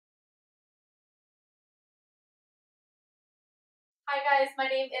Hi guys, my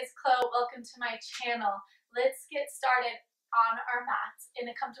name is Chloe. Welcome to my channel. Let's get started on our mats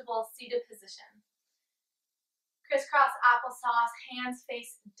in a comfortable seated position. Crisscross applesauce, hands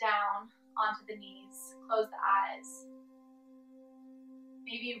face down onto the knees. Close the eyes.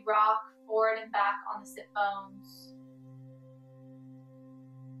 Maybe rock forward and back on the sit bones.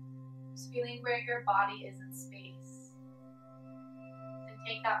 Just feeling where your body is in space. And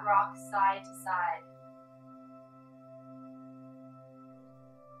take that rock side to side.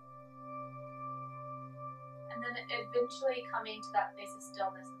 And then eventually coming to that place of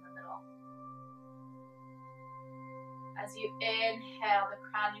stillness in the middle. As you inhale, the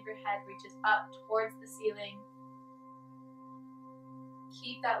crown of your head reaches up towards the ceiling.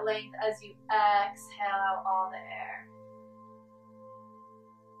 Keep that length as you exhale out all the air.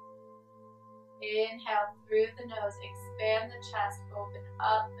 Inhale through the nose, expand the chest, open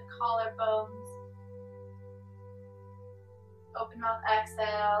up the collarbones. Open mouth,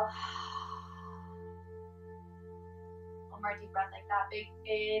 exhale. One more deep breath like that. Big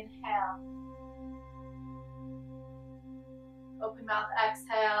inhale. Open mouth,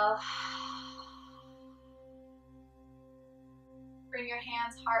 exhale. Bring your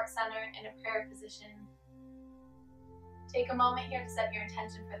hands heart center in a prayer position. Take a moment here to set your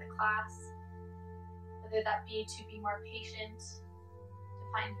intention for the class. Whether that be to be more patient, to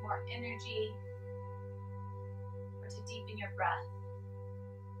find more energy, or to deepen your breath.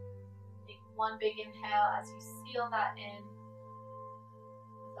 Take one big inhale as you seal that in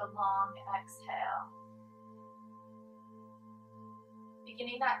with a long exhale.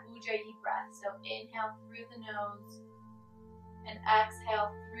 Beginning that ujjayi breath, so inhale through the nose and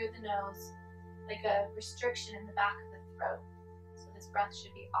exhale through the nose like a restriction in the back of the throat. So this breath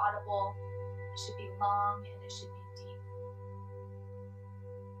should be audible, it should be long, and it should be deep.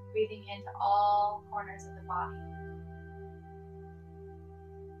 Breathing into all corners of the body.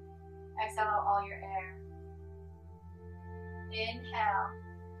 Exhale out all your air. Inhale.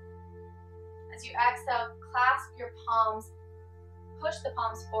 As you exhale, clasp your palms. Push the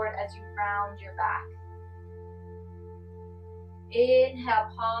palms forward as you round your back. Inhale,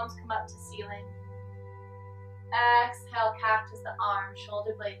 palms come up to ceiling. Exhale, cactus the arms,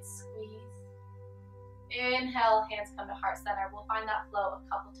 shoulder blades squeeze. Inhale, hands come to heart center. We'll find that flow a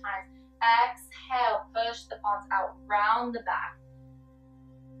couple times. Exhale, push the palms out, round the back.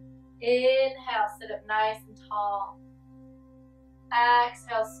 Inhale, sit up nice and tall.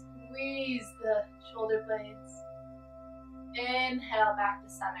 Exhale, squeeze the shoulder blades. Inhale, back to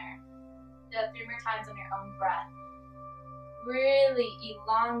center. Do that 3 more times on your own breath. Really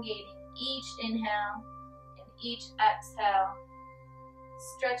elongating each inhale and each exhale.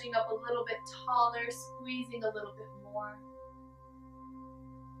 Stretching up a little bit taller, squeezing a little bit more.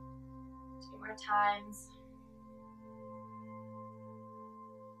 2 more times.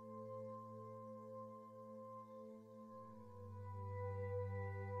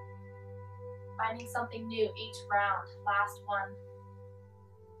 Finding something new each round. Last one.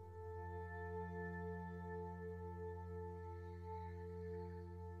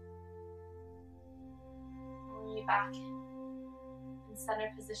 Bring you back in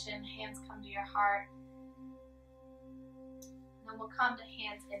center position. Hands come to your heart. And then we'll come to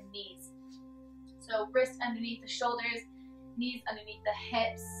hands and knees. So wrists underneath the shoulders, knees underneath the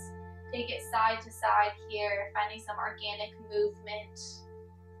hips. Take it side to side here, finding some organic movement.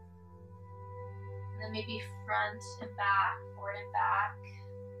 And then maybe front and back, forward and back.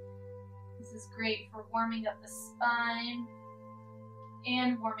 This is great for warming up the spine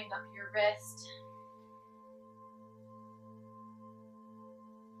and warming up your wrist.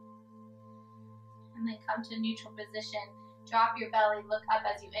 And then come to neutral position. Drop your belly, look up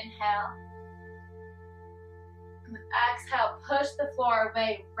as you inhale. And then exhale, push the floor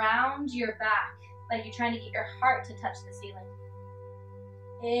away, round your back, like you're trying to get your heart to touch the ceiling.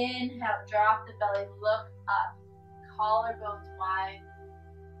 Inhale, drop the belly, look up, collarbones wide.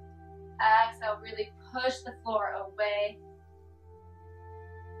 Exhale, really push the floor away.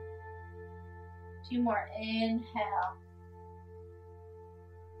 2 more, inhale.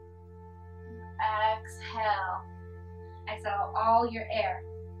 Exhale. Exhale all your air.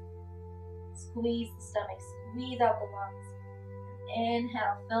 Squeeze the stomach, squeeze out the lungs. And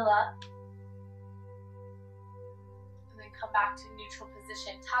inhale, fill up. And then come back to neutral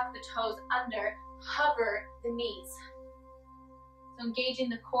position. Tuck the toes under, hover the knees. So engaging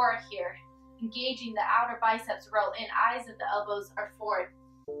the core here, engaging the outer biceps, roll in, eyes at the elbows are forward.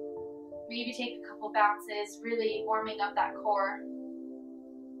 Maybe take a couple bounces, really warming up that core.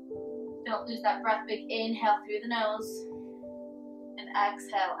 Don't lose that breath. Big inhale through the nose and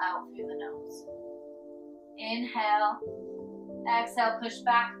exhale out through the nose. Inhale Exhale, push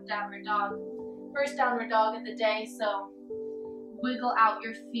back, downward dog. First downward dog of the day, so wiggle out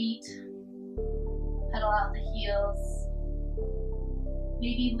your feet, pedal out the heels.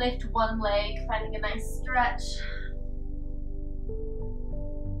 Maybe lift one leg, finding a nice stretch,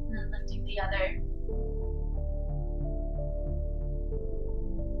 and then lifting the other.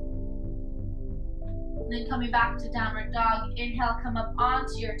 And then coming back to downward dog, inhale, come up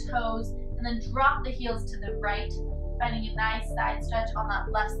onto your toes, and then drop the heels to the right, finding a nice side stretch on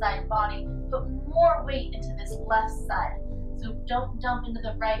that left side body. Put more weight into this left side. So don't dump into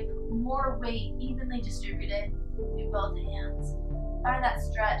the right, put more weight, evenly distributed through both hands. Find that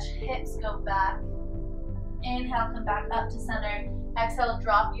stretch, hips go back. Inhale, come back up to center. Exhale,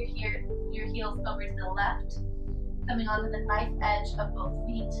 drop your heels over to the left, coming onto the knife edge of both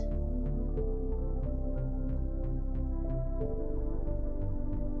feet.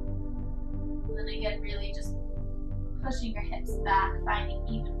 And then again, really just pushing your hips back, finding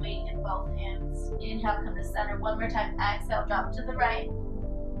even weight in both hands. Inhale, come to center. One more time. Exhale, drop to the right.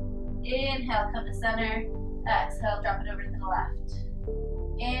 Inhale, come to center. Exhale, drop it over to the left.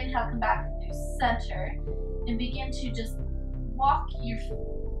 Inhale, come back through center. And begin to just walk your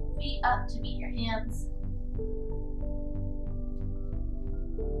feet up to meet your hands.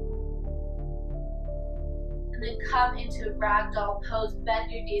 And then come into a ragdoll pose.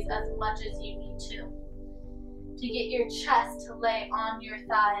 Bend your knees as much as you need to get your chest to lay on your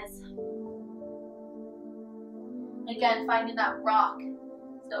thighs. Again, finding that rock.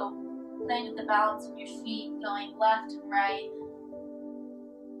 So playing with the balance of your feet, going left and right.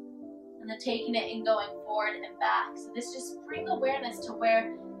 And then taking it and going forward and back. So this just bring awareness to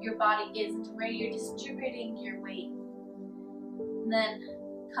where your body is and to where you're distributing your weight. And then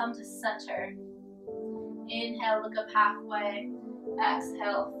come to center. Inhale, look up halfway.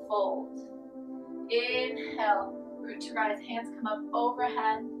 Exhale, fold. Inhale, root to rise, hands come up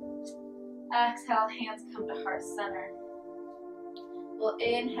overhead. Exhale, hands come to heart center. We'll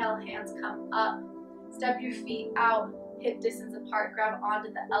inhale, hands come up. Step your feet out, hip distance apart, grab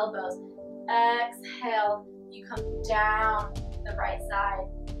onto the elbows. Exhale, you come down the right side.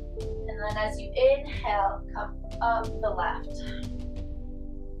 And then as you inhale, come up the left.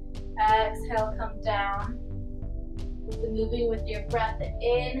 Exhale, come down. So moving with your breath, the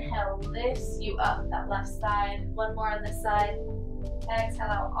inhale lifts you up that left side. One more on this side. Exhale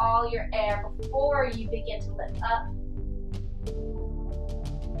out all your air before you begin to lift up.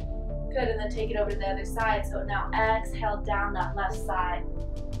 Good, and then take it over to the other side. So now exhale down that left side.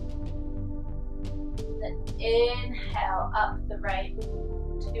 Then inhale up the right.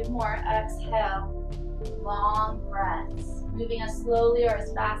 Two more, exhale. Long breaths. Moving as slowly or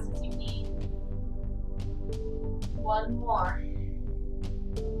as fast as you need. One more.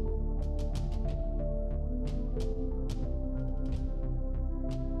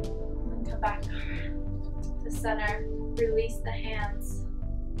 And then come back to center. Release the hands.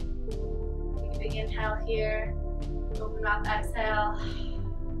 Take a big inhale here. Open mouth, exhale.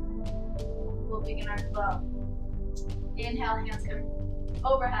 We'll begin our flow. Inhale, hands come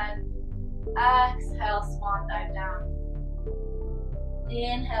overhead. Exhale, swan dive down.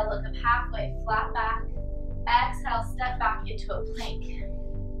 Inhale, look up halfway, flat back. Exhale, step back into a plank.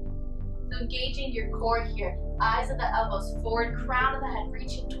 So engaging your core here. Eyes of the elbows forward, crown of the head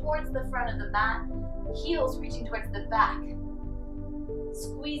reaching towards the front of the mat. Heels reaching towards the back.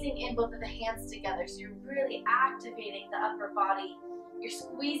 Squeezing in both of the hands together. So you're really activating the upper body. You're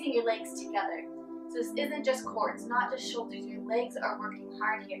squeezing your legs together. So this isn't just core, it's not just shoulders. Your legs are working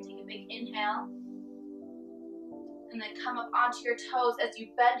hard here. Take a big inhale. And then come up onto your toes as you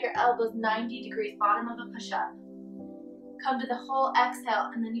bend your elbows 90 degrees, bottom of a push-up. Come to the whole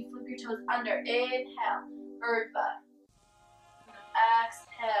exhale, and then you flip your toes under. Inhale, Urdhva. And then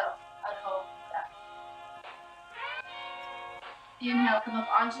exhale, Adho Mukha. Inhale, come up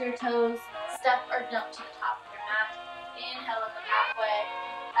onto your toes, step or jump to the top of your mat. Inhale, look up halfway.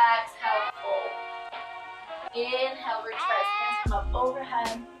 Exhale, fold. Inhale, root to rise, hands come up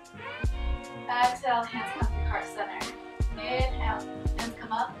overhead. Exhale, hands come to heart center. Inhale, hands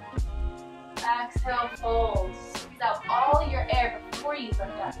come up. Exhale, fold. Squeeze out all your air before you lift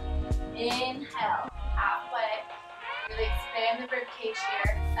up. Inhale, halfway. Really expand the ribcage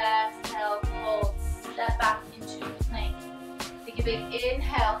here. Exhale, fold. Step back into plank. Take a big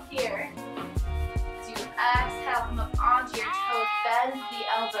inhale here. As you exhale, come up onto your toes. Bend the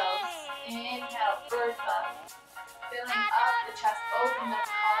elbows. Inhale, Urdhva. Filling up the chest, open the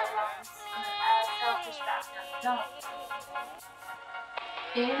collarbones. And then exhale, push back down the dog.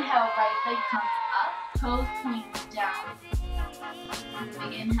 Inhale, right leg comes up, toes point down.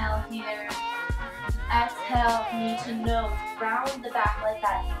 Big inhale here. Exhale, knee to nose, round the back like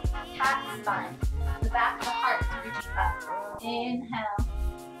that cat spine. The back of the heart is reaching up. Inhale.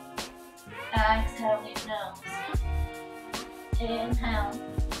 Exhale, knee to nose. Inhale.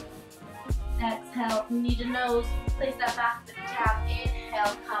 Exhale, knee to nose. Place that back foot down.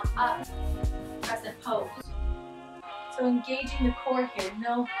 Inhale, come up. Crescent pose. So engaging the core here.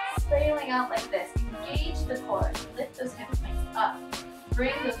 No spiraling out like this. Engage the core. Lift those hip points up.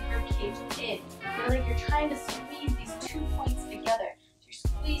 Bring those rib cages in. Feel like you're trying to squeeze these 2 points together. So you're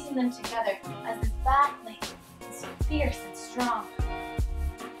squeezing them together as this back leg is fierce and strong.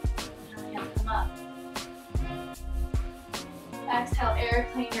 Inhale, hands come up. Exhale,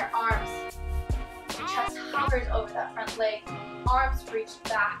 airplane your arms. Your chest hovers over that front leg. Arms reach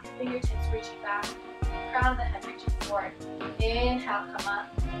back, fingertips reaching back. Crown of the head reaching forward. Inhale, come up.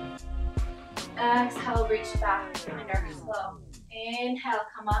 Exhale, reach back. Find our flow. Inhale,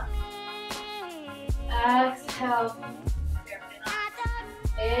 come up. Exhale, airplane up.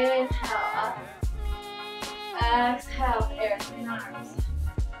 Inhale, up. Exhale, airplane arms.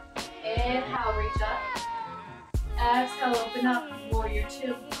 Inhale, reach up. Exhale, open up, warrior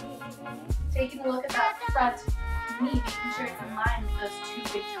two. Taking a look at that front knee, making sure it's in line with those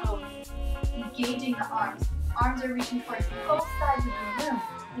 2 big toes. Engaging the arms. Arms are reaching towards both sides of the room,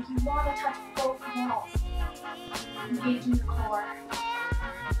 like you want to touch both walls. Engaging the core.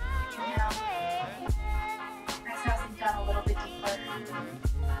 Inhale. Exhale, sink down a little bit deeper.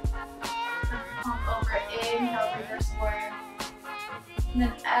 Pump over. Inhale, reverse warrior. And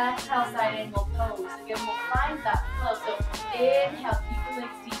then exhale, side angle pose. Again, we'll find that flow. So inhale, keep the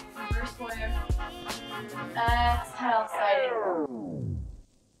legs deep. Reverse warrior. Exhale, side angle.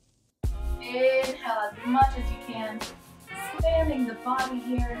 Inhale as much as you can. Expanding the body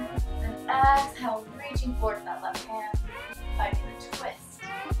here. And exhale, reaching forward to that left hand. Finding the twist.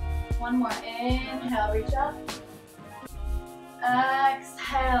 One more. Inhale, reach up.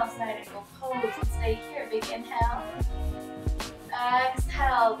 Exhale, side angle pose. And stay here. Big inhale.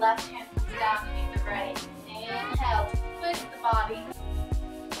 Exhale, left hand comes down to meet the right. Inhale, twist the body.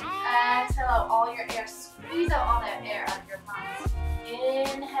 Exhale out all your air. Squeeze out all that air out of your lungs.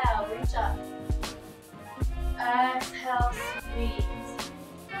 Inhale, reach up. Exhale, squeeze.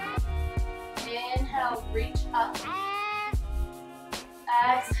 Inhale, reach up.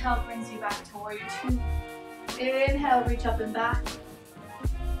 Exhale brings you back to warrior two. Inhale, reach up and back.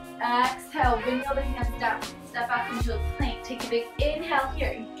 Exhale, windmill the hands down. Step back into a plank. Take a big inhale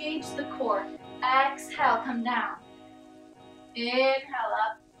here. Engage the core. Exhale, come down. Inhale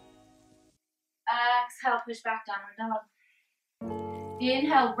up. Exhale, push back, downward dog.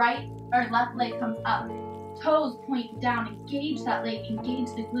 Inhale, right or left leg comes up. Toes point down. Engage that leg. Engage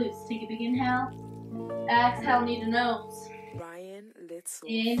the glutes. Take a big inhale. Exhale, knee to nose.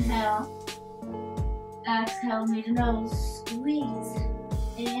 Inhale. Exhale, knee to nose. Squeeze.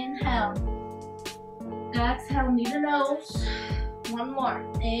 Inhale. Exhale, knee to nose. One more.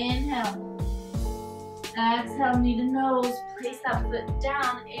 Inhale. Exhale, knee to nose. Place that foot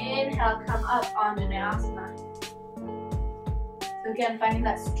down. Inhale, come up onto Anjaneyasana. So again, finding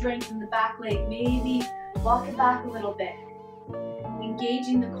that strength in the back leg. Maybe walk it back a little bit.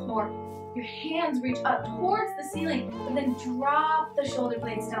 Engaging the core. Your hands reach up towards the ceiling, but then drop the shoulder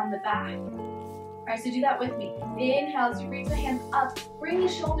blades down the back. Alright, so do that with me. Inhale as you reach the hands up. Bring the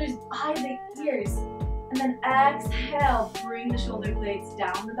shoulders by the ears. And then exhale, bring the shoulder blades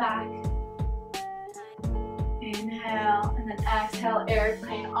down the back. Inhale, and then exhale,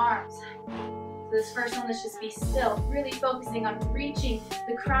 airplane arms. So this first one, let's just be still. Really focusing on reaching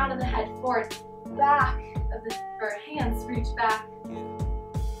the crown of the head forward. Back of the, or hands reach back.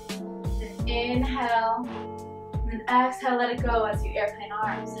 Then inhale, and then exhale, let it go as you airplane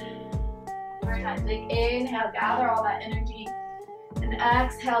arms. One more time, big inhale, gather all that energy. And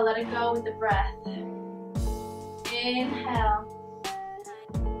exhale, let it go with the breath. Inhale,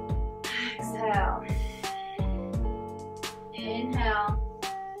 exhale, inhale,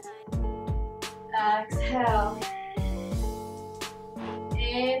 exhale,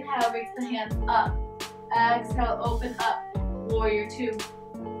 inhale, reach the hands up, exhale, open up, warrior two.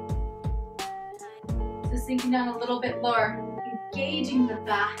 So sinking down a little bit lower, engaging the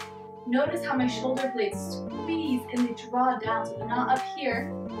back. Notice how my shoulder blades squeeze and they draw down, so they're not up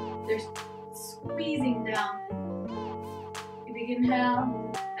here, they're squeezing down. Big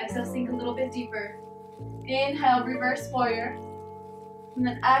inhale, exhale, sink a little bit deeper. Inhale, reverse warrior. And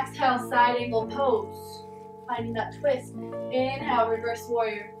then exhale, side angle pose. Finding that twist. Inhale, reverse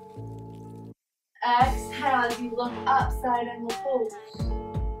warrior. Exhale as you look up, side angle pose.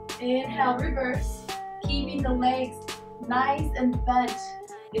 Inhale, reverse. Keeping the legs nice and bent.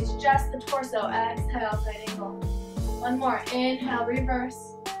 It's just the torso. Exhale, side angle. One more. Inhale,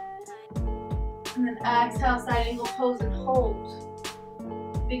 reverse. And then exhale, side angle pose and hold.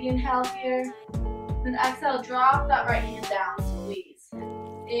 Big inhale here. Then exhale, drop that right hand down, squeeze.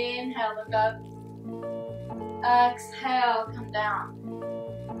 Inhale, look up. Exhale, come down.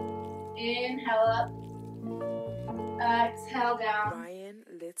 Inhale up. Exhale down.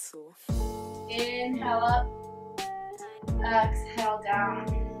 Inhale up. Exhale down.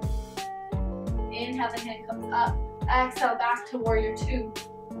 Inhale, the hand comes up. Exhale, back to warrior two.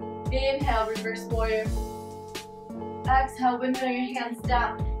 Inhale, reverse warrior. Exhale, windmill your hands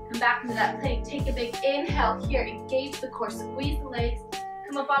down. Come back into that plank. Take a big inhale here. Engage the core. Squeeze the legs.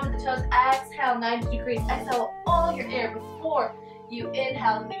 Come up onto the toes. Exhale, 90 degrees. Exhale all your air before you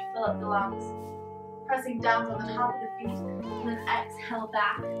inhale and you fill up the lungs. Pressing down on the top of the feet. And then exhale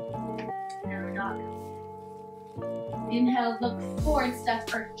back. Downward dog. Inhale, look forward,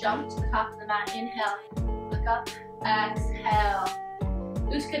 step or jump to the top of the mat. Inhale, look up. Exhale.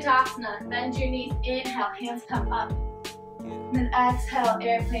 Utkatasana. Bend your knees. Inhale, hands come up. And then exhale,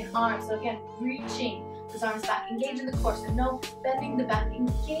 airplane arms. So again, reaching those arms back. Engage in the core. So no bending the back.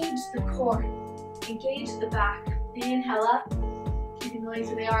 Engage the core. Engage the back. Inhale up. Keeping the legs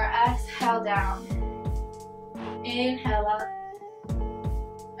where they are. Exhale down. Inhale up.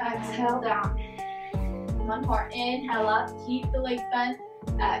 Exhale down. One more. Inhale up. Keep the legs bent.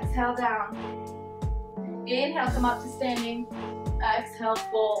 Exhale down. Inhale, come up to standing. Exhale,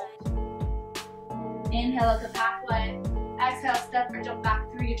 fold. Inhale, look up halfway. Exhale, step or jump back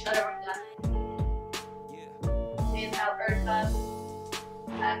through your chaturanga. Inhale, earth up.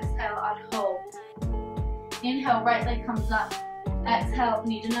 Exhale, on hold. Inhale, right leg comes up. Exhale,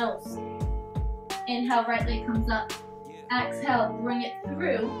 knee to nose. Inhale, right leg comes up. Exhale, bring it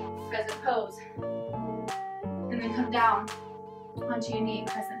through, crescent pose. And then come down onto your knee,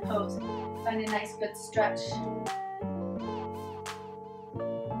 crescent pose. Find a nice good stretch.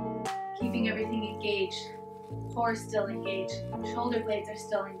 Keeping everything engaged. Core still engaged. Shoulder blades are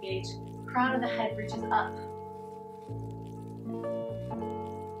still engaged. Crown of the head reaches up.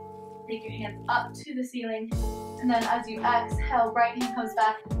 Take your hands up to the ceiling. And then as you exhale, right hand comes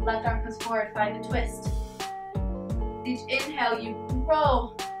back, left arm comes forward, find a twist. Each inhale, you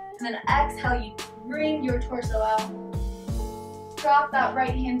grow. And then exhale, you bring your torso out. Drop that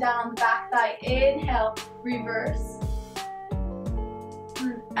right hand down on the back thigh. Inhale, reverse.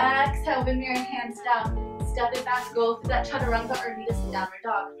 And then exhale, bring your hands down. Step it back, go through that chaturanga or meet us in downward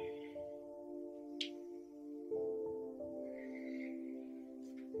dog.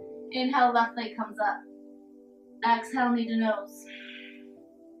 Inhale, left leg comes up. Exhale, knee to nose.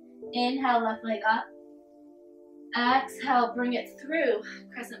 Inhale, left leg up. Exhale, bring it through,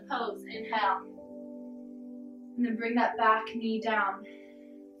 crescent pose. Inhale. And then bring that back knee down.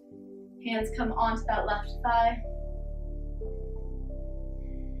 Hands come onto that left thigh.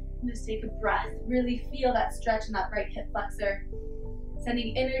 Just take a breath. Really feel that stretch in that right hip flexor.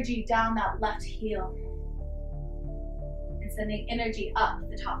 Sending energy down that left heel. And sending energy up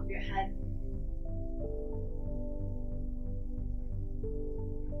the top of your head.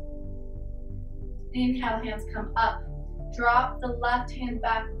 Inhale, hands come up. Drop the left hand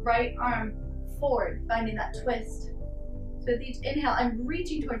back, right arm forward, finding that twist. So with each inhale, I'm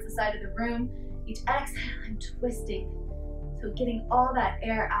reaching towards the side of the room. Each exhale, I'm twisting. So getting all that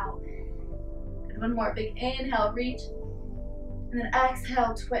air out. Good, one more. Big inhale, reach. And then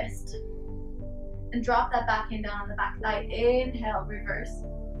exhale, twist. And drop that back hand down on the back thigh. Inhale, reverse.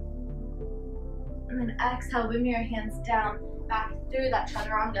 And then exhale, bring your hands down, back through that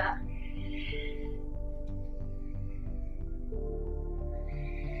chaturanga.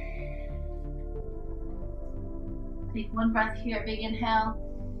 Take one breath here, big inhale.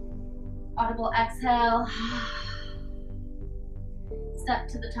 Audible exhale. Step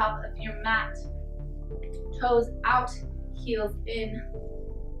to the top of your mat. Toes out, heels in.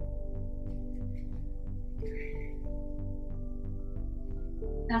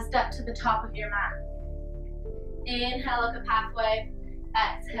 Now step to the top of your mat. Inhale, look up halfway.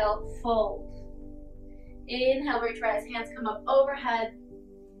 Exhale, fold. Inhale, reach rise, hands come up overhead.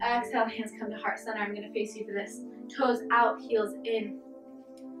 Exhale, hands come to heart center. I'm going to face you for this. Toes out, heels in.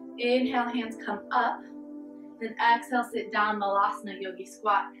 Inhale, hands come up. Then exhale, sit down, Malasana, yogi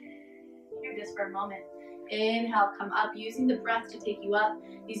squat. Here just for a moment. Inhale, come up, using the breath to take you up,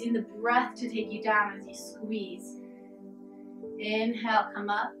 using the breath to take you down as you squeeze. Inhale, come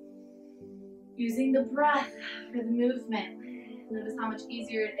up, using the breath for the movement. Notice how much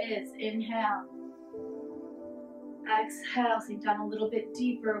easier it is. Inhale. Exhale, sink down a little bit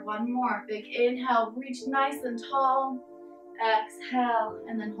deeper. One more. Big inhale, reach nice and tall. Exhale,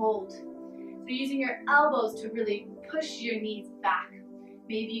 and then hold. So using your elbows to really push your knees back.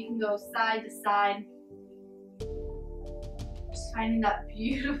 Maybe you can go side to side. Just finding that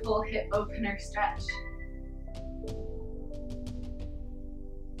beautiful hip opener stretch.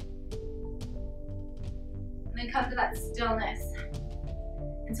 And then come to that stillness.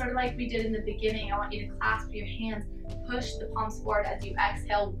 And sort of like we did in the beginning, I want you to clasp your hands, push the palms forward as you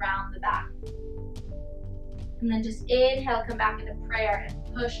exhale, round the back. And then just inhale, come back into prayer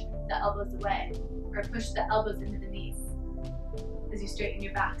and push the elbows away, or push the elbows into the knees as you straighten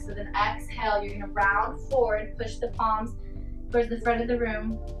your back. So then exhale, you're gonna round forward, push the palms towards the front of the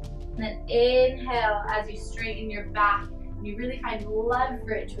room. And then inhale as you straighten your back. And you really find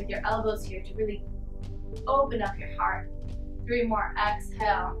leverage with your elbows here to really open up your heart. 3 more,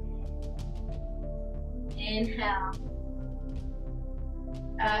 exhale. Inhale.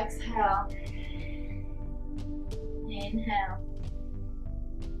 Exhale. Inhale.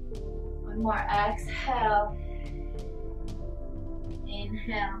 1 more, exhale.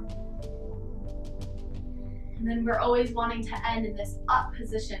 Inhale. And then we're always wanting to end in this up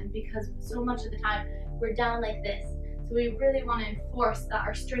position because so much of the time we're down like this. So we really want to enforce that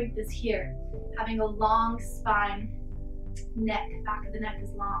our strength is here. Having a long spine, neck, back of the neck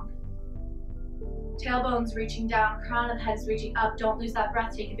is long. Tailbone's reaching down, crown of the head is reaching up. Don't lose that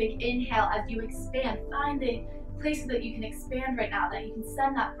breath. Take a big inhale as you expand. Find the places that you can expand right now, that you can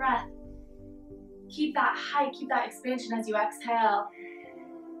send that breath. Keep that height, keep that expansion as you exhale.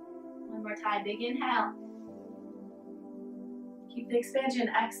 1 more time, big inhale. Keep the expansion,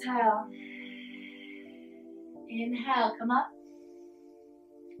 exhale. Inhale, come up.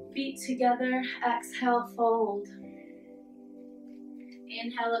 Feet together, exhale, fold.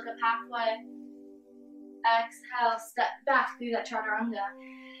 Inhale, look up halfway. Exhale, step back through that chaturanga.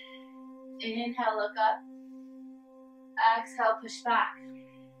 Inhale, look up. Exhale, push back.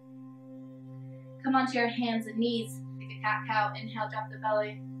 Come onto your hands and knees. Take a cat-cow. Inhale, drop the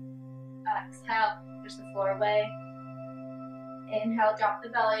belly. Exhale, push the floor away. Inhale, drop the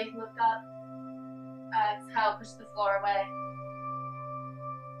belly, look up. Exhale, push the floor away.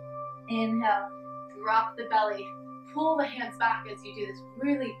 Inhale, drop the belly. Pull the hands back as you do this.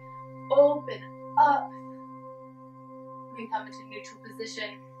 Really open up. We come into neutral position.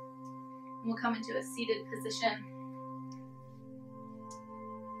 And we'll come into a seated position.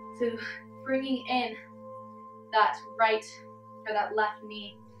 So bringing in that right or that left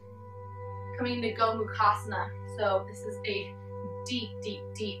knee. Coming into Gomukhasana. So this is a deep, deep,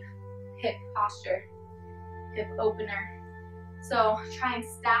 deep hip posture, hip opener. So try and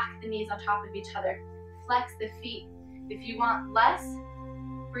stack the knees on top of each other. Flex the feet. If you want less,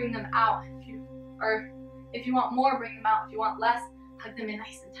 bring them out. If you want more, bring them out. If you want less, hug them in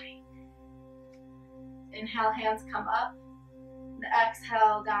nice and tight. Inhale, hands come up. And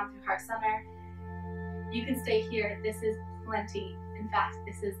exhale, down through heart center. You can stay here. This is plenty. In fact,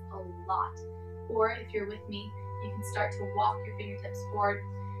 this is a lot. Or if you're with me, you can start to walk your fingertips forward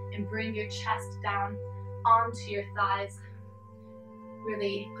and bring your chest down onto your thighs.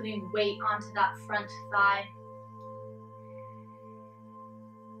 Really putting weight onto that front thigh.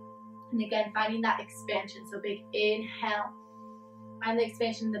 And again, finding that expansion. So big inhale. Find the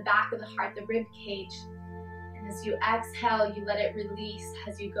expansion in the back of the heart, the rib cage. And as you exhale, you let it release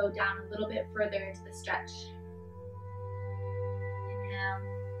as you go down a little bit further into the stretch. Inhale.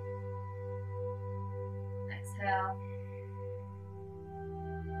 Exhale.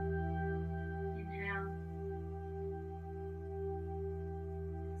 Inhale.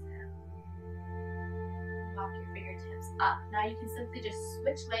 Exhale. Walk your fingertips up. Now you can simply just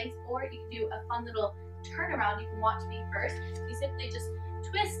switch legs, or you can do a fun little turnaround. You can watch me first. You simply just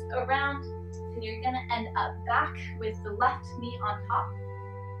twist around, and you're gonna end up back with the left knee on top.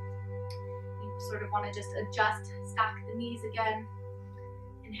 You sort of want to just adjust, stack the knees again.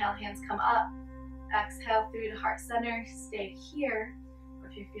 Inhale, hands come up. Exhale through to heart center. Stay here, or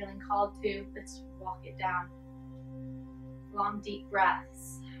if you're feeling called to, let's walk it down. Long, deep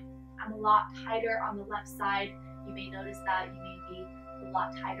breaths. I'm a lot tighter on the left side. You may notice that. You may be a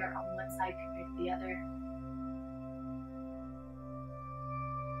lot tighter on one side compared to the other.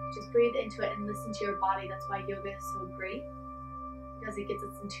 Just breathe into it and listen to your body. That's why yoga is so great, because it gets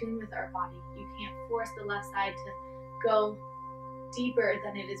us in tune with our body. You can't force the left side to go deeper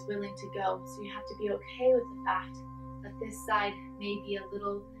than it is willing to go. So you have to be okay with the fact that this side may be a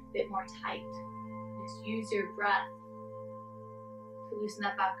little bit more tight. Just use your breath to loosen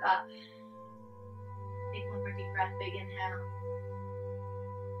that back up. Take 1 more deep breath, big inhale.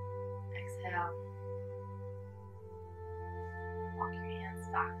 Exhale. Walk your hands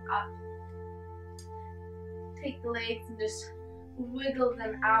back up. take the legs and just wiggle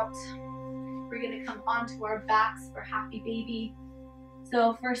them out. We're gonna come onto our backs for happy baby.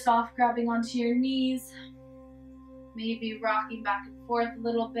 So first off, grabbing onto your knees, maybe rocking back and forth a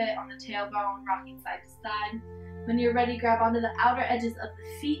little bit on the tailbone, rocking side to side. When you're ready, grab onto the outer edges of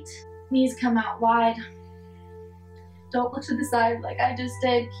the feet. Knees come out wide. Don't look to the side like I just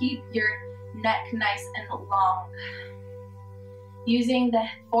did. Keep your neck nice and long. Using the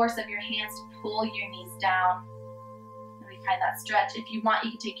force of your hands to pull your knees down. Really find that stretch. If you want,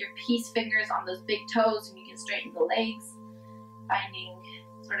 you can take your peace fingers on those big toes and you can straighten the legs. Finding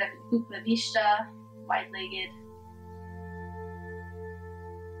sort of an upavishta, wide-legged.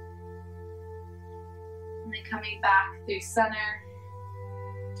 And then coming back through center.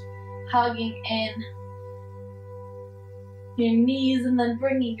 Hugging in your knees and then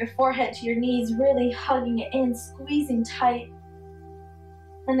bringing your forehead to your knees, really hugging it in, squeezing tight.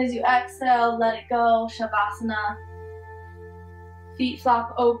 And as you exhale, let it go, Shavasana. Feet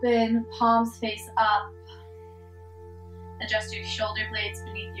flop open, palms face up. Adjust your shoulder blades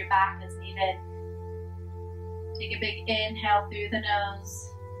beneath your back as needed. Take a big inhale through the nose.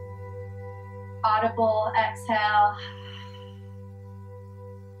 Audible exhale.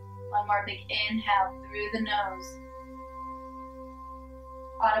 One more big inhale through the nose.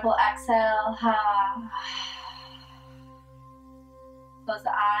 Audible exhale. Close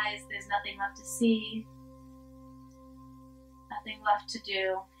the eyes. There's nothing left to see. Nothing left to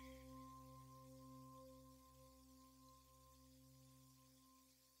do.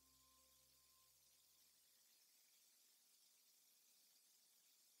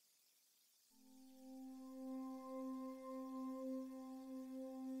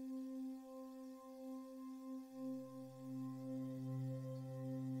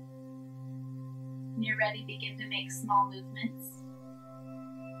 When you're ready, begin to make small movements.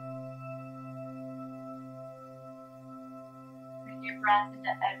 Bring your breath into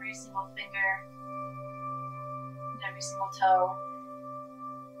every single finger and every single toe.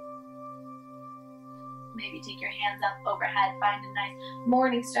 Maybe take your hands up overhead. Find a nice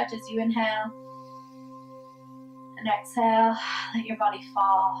morning stretch as you inhale. And exhale, let your body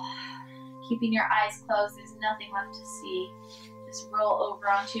fall. Keeping your eyes closed, there's nothing left to see. Just roll over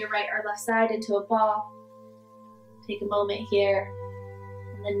onto your right or left side into a ball. Take a moment here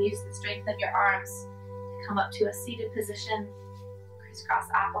and then use the strength of your arms to come up to a seated position. Crisscross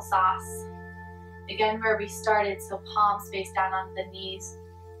applesauce. Again, where we started, so palms face down onto the knees.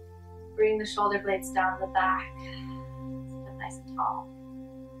 Bring the shoulder blades down the back. Sit up nice and tall.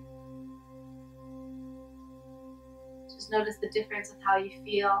 Just notice the difference with how you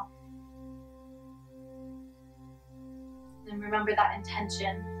feel. And remember that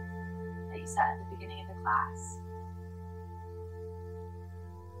intention that you set at the beginning of the class.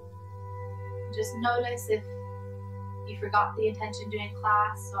 Just notice if you forgot the intention during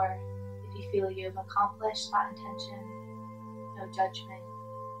class or if you feel you've accomplished that intention. No judgment.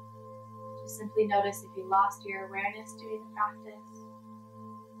 Just simply notice if you lost your awareness during the practice.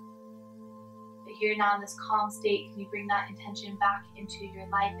 But here now in this calm state, can you bring that intention back into your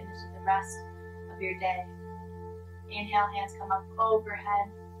life and into the rest of your day? Inhale, hands come up overhead.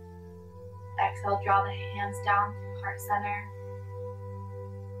 Exhale, draw the hands down through heart center.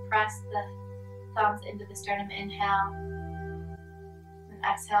 Press the thumbs into the sternum, inhale. And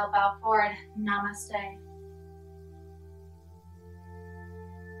exhale, bow forward, namaste.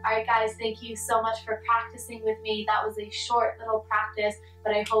 Alright guys, thank you so much for practicing with me. That was a short little practice,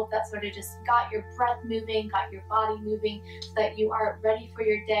 but I hope that sort of just got your breath moving, got your body moving, so that you are ready for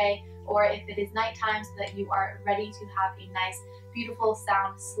your day, or if it is nighttime, so that you are ready to have a nice, beautiful,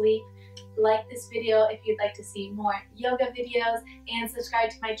 sound sleep. Like this video if you'd like to see more yoga videos, and subscribe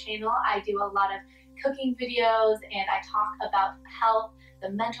to my channel. I do a lot of cooking videos, and I talk about health,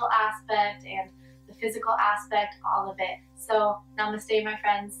 the mental aspect, and the physical aspect, all of it. So namaste, my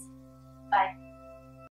friends. Bye.